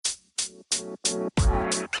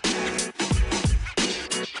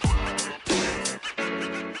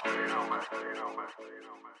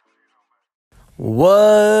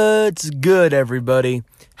What's good, everybody?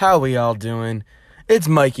 How we all doing? It's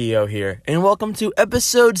Mikey O here, and welcome to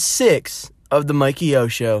episode 6 of the Mikey O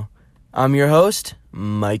Show. I'm your host,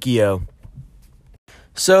 Mikey O.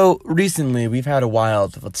 So, recently, we've had a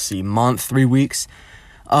wild, 3 weeks.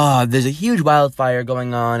 There's a huge wildfire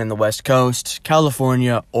going on in the West Coast.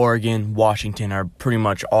 California, Oregon, Washington are pretty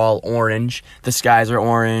much all orange. The skies are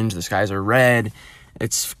orange, the skies are red.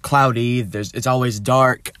 It's cloudy, it's always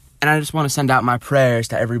dark. And I just want to send out my prayers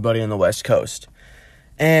to everybody on the West Coast.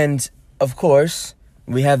 And, of course,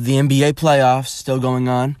 we have the NBA playoffs still going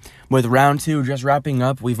on. With round 2 just wrapping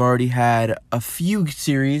up, we've already had a few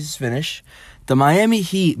series finish. The Miami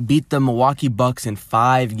Heat beat the Milwaukee Bucks in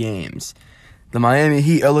 5 games. The Miami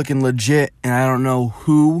Heat are looking legit, and I don't know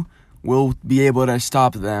who will be able to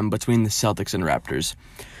stop them between the Celtics and Raptors.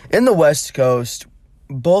 In the West Coast,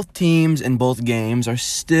 both teams in both games are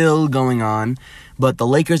still going on, but the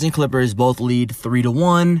Lakers and Clippers both lead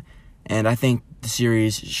 3-1, and I think the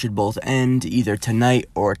series should both end either tonight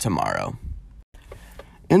or tomorrow.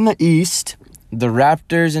 In the East, the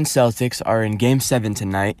Raptors and Celtics are in Game 7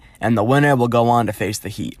 tonight, and the winner will go on to face the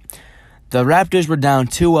Heat. The Raptors were down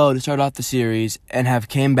 2-0 to start off the series and have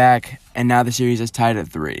came back, and now the series is tied at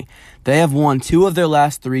 3. They have won 2 of their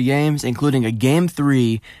last 3 games, including a Game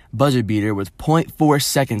 3 buzzer beater with 0.4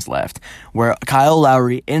 seconds left, where Kyle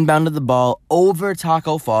Lowry inbounded the ball over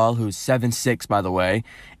Taco Fall, who's 7'6", by the way,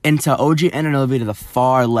 into OG Anunoby to the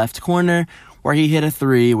far left corner, where he hit a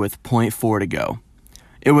 3 with 0.4 to go.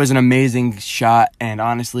 It was an amazing shot, and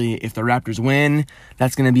honestly, if the Raptors win,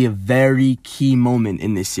 that's going to be a very key moment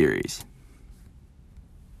in this series.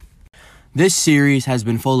 This series has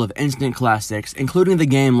been full of instant classics, including the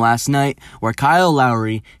game last night where Kyle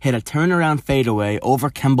Lowry hit a turnaround fadeaway over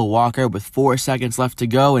Kemba Walker with 4 seconds left to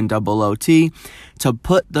go in double OT to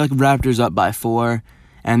put the Raptors up by 4.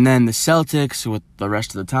 And then the Celtics, with the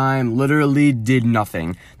rest of the time, literally did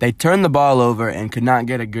nothing. They turned the ball over and could not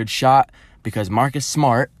get a good shot because Marcus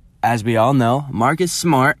Smart, as we all know, Marcus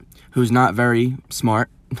Smart, who's not very smart,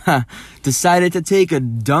 decided to take a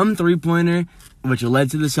dumb three-pointer, which led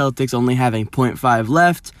to the Celtics only having 0.5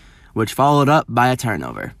 left, which followed up by a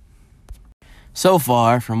turnover. So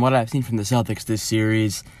far, from what I've seen from the Celtics this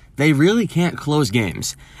series, they really can't close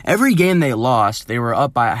games. Every game they lost, they were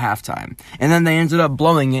up by a halftime, and then they ended up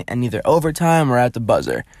blowing it in either overtime or at the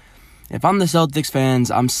buzzer. If I'm the Celtics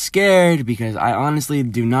fans, I'm scared because I honestly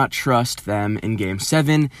do not trust them in Game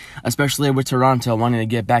 7, especially with Toronto wanting to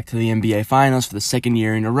get back to the NBA Finals for the second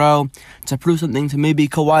year in a row to prove something to maybe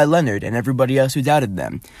Kawhi Leonard and everybody else who doubted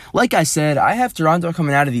them. Like I said, I have Toronto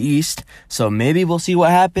coming out of the East, so maybe we'll see what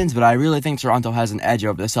happens, but I really think Toronto has an edge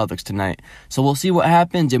over the Celtics tonight. So we'll see what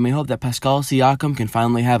happens, and we hope that Pascal Siakam can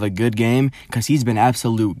finally have a good game because he's been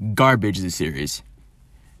absolute garbage this series.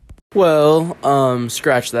 Well,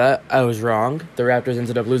 scratch that. I was wrong. The Raptors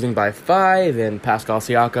ended up losing by 5, and Pascal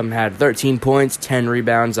Siakam had 13 points, 10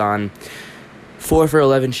 rebounds on 4 for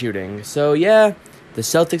 11 shooting. So, yeah, the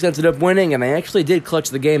Celtics ended up winning, and they actually did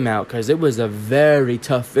clutch the game out because it was a very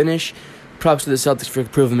tough finish. Props to the Celtics for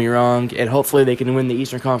proving me wrong, and hopefully they can win the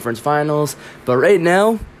Eastern Conference Finals. But right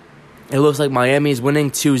now, it looks like Miami's winning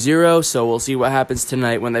 2-0, so we'll see what happens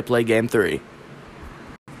tonight when they play Game 3.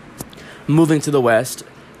 Moving to the West,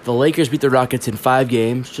 the Lakers beat the Rockets in 5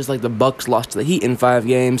 games, just like the Bucks lost to the Heat in 5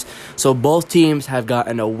 games, so both teams have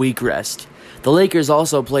gotten a week rest. The Lakers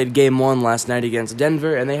also played Game 1 last night against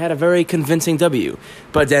Denver, and they had a very convincing W.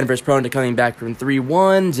 But Denver's prone to coming back from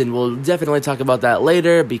 3-1s, and we'll definitely talk about that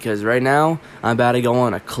later, because right now, I'm about to go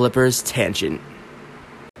on a Clippers tangent.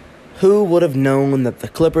 Who would have known that the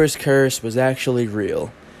Clippers curse was actually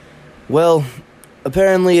real? Well,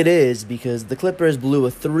 apparently it is, because the Clippers blew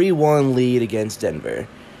a 3-1 lead against Denver.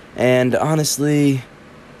 And honestly,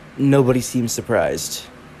 nobody seems surprised.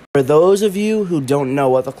 For those of you who don't know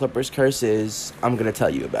what the Clippers curse is, I'm going to tell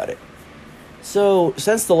you about it. So,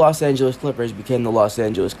 since the Los Angeles Clippers became the Los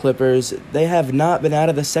Angeles Clippers, they have not been out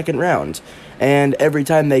of the second round. And every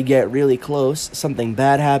time they get really close, something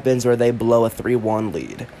bad happens or they blow a 3-1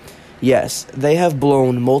 lead. Yes, they have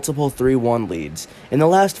blown multiple 3-1 leads. In the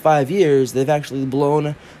last 5 years, they've actually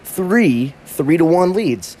blown 3-1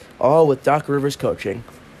 leads, all with Doc Rivers coaching.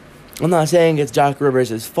 I'm not saying it's Doc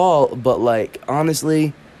Rivers' fault, but,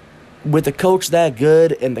 honestly, with a coach that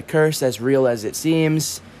good and the curse as real as it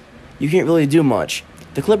seems, you can't really do much.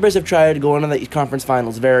 The Clippers have tried to go into the conference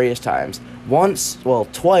finals various times.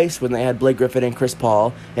 Twice when they had Blake Griffin and Chris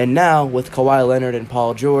Paul, and now with Kawhi Leonard and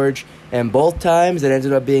Paul George, and both times it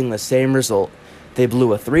ended up being the same result. They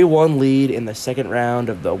blew a 3-1 lead in the second round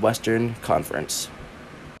of the Western Conference.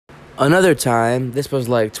 Another time, this was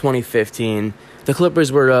like 2015, the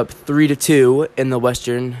Clippers were up 3-2 in the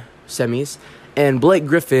Western semis, and Blake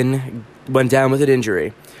Griffin went down with an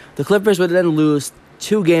injury. The Clippers would then lose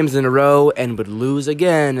 2 games in a row and would lose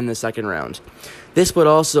again in the second round. This would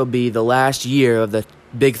also be the last year of the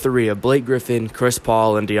Big Three of Blake Griffin, Chris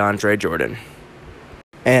Paul, and DeAndre Jordan.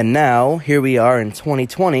 And now, here we are in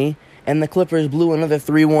 2020, and the Clippers blew another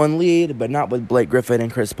 3-1 lead, but not with Blake Griffin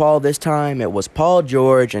and Chris Paul this time. It was Paul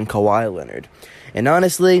George and Kawhi Leonard. And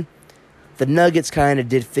honestly, the Nuggets kind of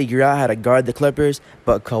did figure out how to guard the Clippers,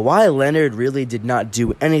 but Kawhi Leonard really did not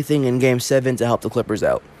do anything in Game 7 to help the Clippers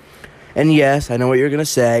out. And yes, I know what you're going to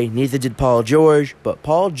say, neither did Paul George, but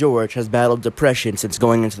Paul George has battled depression since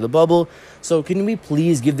going into the bubble, so can we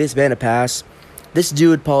please give this man a pass? This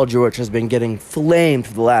dude, Paul George, has been getting flamed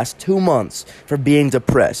for the last 2 months for being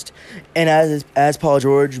depressed. And as Paul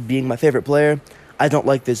George being my favorite player, I don't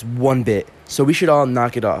like this one bit. So we should all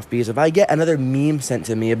knock it off, because if I get another meme sent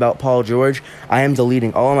to me about Paul George, I am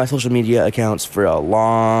deleting all of my social media accounts for a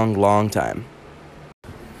long, long time.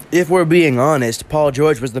 If we're being honest, Paul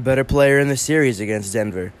George was the better player in the series against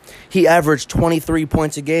Denver. He averaged 23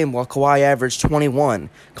 points a game while Kawhi averaged 21.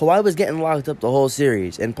 Kawhi was getting locked up the whole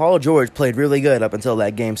series, and Paul George played really good up until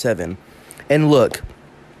that Game 7. And look,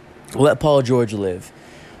 let Paul George live.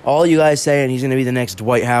 All you guys saying he's going to be the next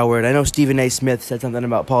Dwight Howard. I know Stephen A. Smith said something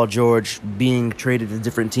about Paul George being traded to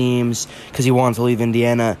different teams because he wanted to leave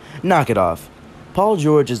Indiana. Knock it off. Paul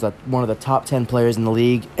George is one of the top 10 players in the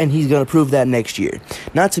league, and he's going to prove that next year.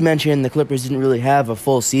 Not to mention, the Clippers didn't really have a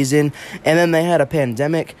full season, and then they had a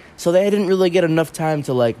pandemic, so they didn't really get enough time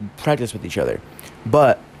to, practice with each other.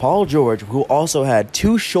 But Paul George, who also had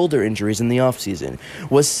 2 shoulder injuries in the offseason,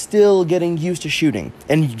 was still getting used to shooting.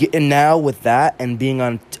 And now, with that and being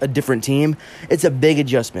on a different team, it's a big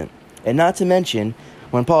adjustment. And not to mention,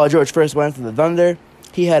 when Paul George first went to the Thunder,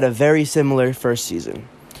 he had a very similar first season.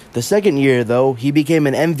 The second year, though, he became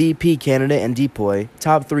an MVP candidate and DPOY,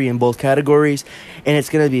 top 3 in both categories, and it's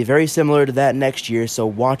going to be very similar to that next year, so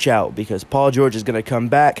watch out, because Paul George is going to come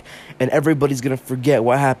back, and everybody's going to forget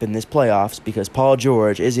what happened this playoffs, because Paul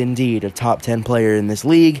George is indeed a top 10 player in this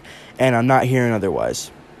league, and I'm not hearing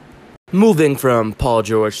otherwise. Moving from Paul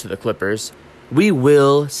George to the Clippers, we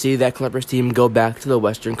will see that Clippers team go back to the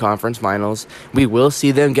Western Conference Finals. We will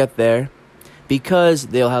see them get there, because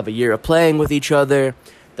they'll have a year of playing with each other.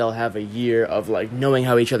 They'll have a year of, knowing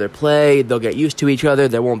how each other play. They'll get used to each other.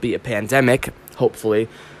 There won't be a pandemic, hopefully.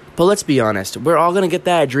 But let's be honest. We're all going to get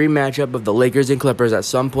that dream matchup of the Lakers and Clippers at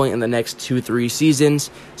some point in the next 2-3 seasons.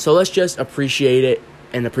 So let's just appreciate it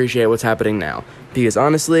and appreciate what's happening now. Because,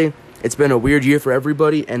 honestly, it's been a weird year for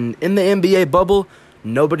everybody. And in the NBA bubble,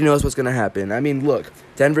 nobody knows what's going to happen. I mean, look.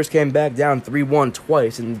 Denver's came back down 3-1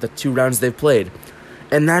 twice in the 2 rounds they've played.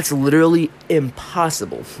 And that's literally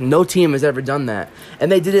impossible. No team has ever done that.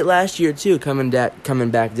 And they did it last year, too, coming back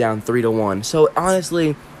down 3-1. So,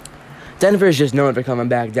 honestly, Denver is just known for coming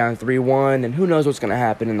back down 3-1. And who knows what's going to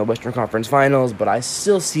happen in the Western Conference Finals. But I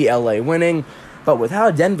still see LA winning. But with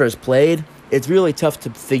how Denver's played, it's really tough to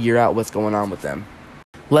figure out what's going on with them.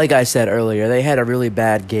 Like I said earlier, they had a really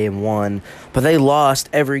bad Game 1, but they lost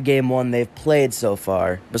every Game 1 they've played so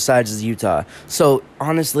far, besides Utah. So,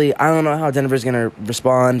 honestly, I don't know how Denver's going to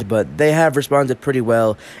respond, but they have responded pretty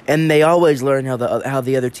well, and they always learn how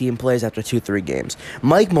the other team plays after 2-3 games.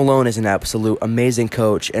 Mike Malone is an absolute amazing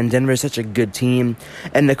coach, and Denver is such a good team,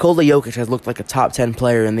 and Nikola Jokic has looked like a top 10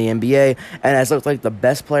 player in the NBA, and has looked like the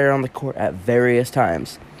best player on the court at various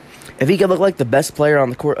times. If he could look like the best player on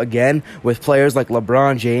the court again, with players like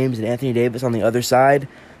LeBron James and Anthony Davis on the other side,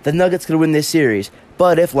 the Nuggets could win this series.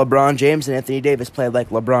 But if LeBron James and Anthony Davis play like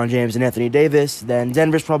LeBron James and Anthony Davis, then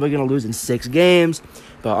Denver's probably going to lose in 6 games.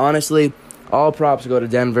 But honestly, all props go to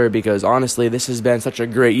Denver, because honestly, this has been such a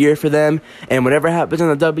great year for them. And whatever happens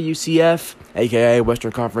in the WCF, aka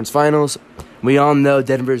Western Conference Finals, we all know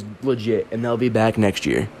Denver's legit, and they'll be back next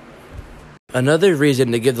year. Another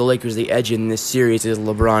reason to give the Lakers the edge in this series is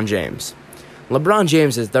LeBron James. LeBron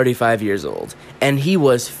James is 35 years old, and he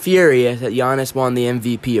was furious that Giannis won the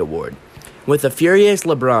MVP award. With a furious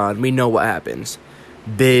LeBron, we know what happens.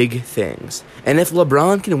 Big things. And if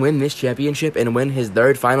LeBron can win this championship and win his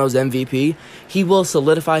 3rd Finals MVP, he will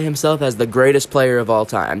solidify himself as the greatest player of all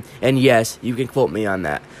time. And yes, you can quote me on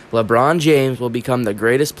that. LeBron James will become the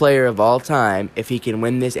greatest player of all time if he can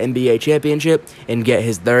win this NBA championship and get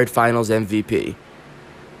his 3rd Finals MVP.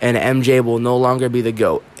 And MJ will no longer be the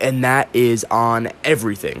GOAT. And that is on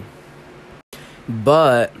everything.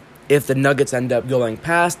 But if the Nuggets end up going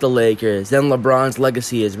past the Lakers, then LeBron's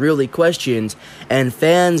legacy is really questioned, and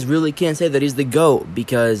fans really can't say that he's the GOAT,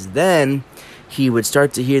 because then he would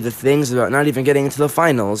start to hear the things about not even getting into the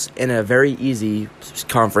finals in a very easy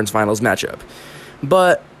conference finals matchup.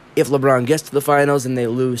 But if LeBron gets to the finals and they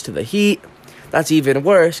lose to the Heat, that's even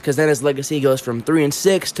worse, because then his legacy goes from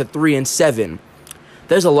 3-6 to 3-7.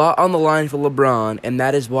 There's a lot on the line for LeBron, and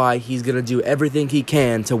that is why he's going to do everything he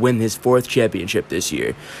can to win his 4th championship this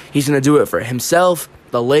year. He's going to do it for himself,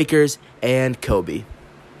 the Lakers, and Kobe.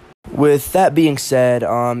 With that being said,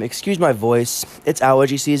 excuse my voice. It's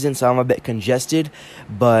allergy season, so I'm a bit congested.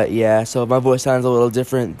 But yeah, so if my voice sounds a little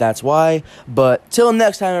different, that's why. But till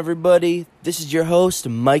next time, everybody, this is your host,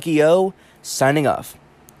 Mikey O, signing off.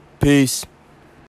 Peace.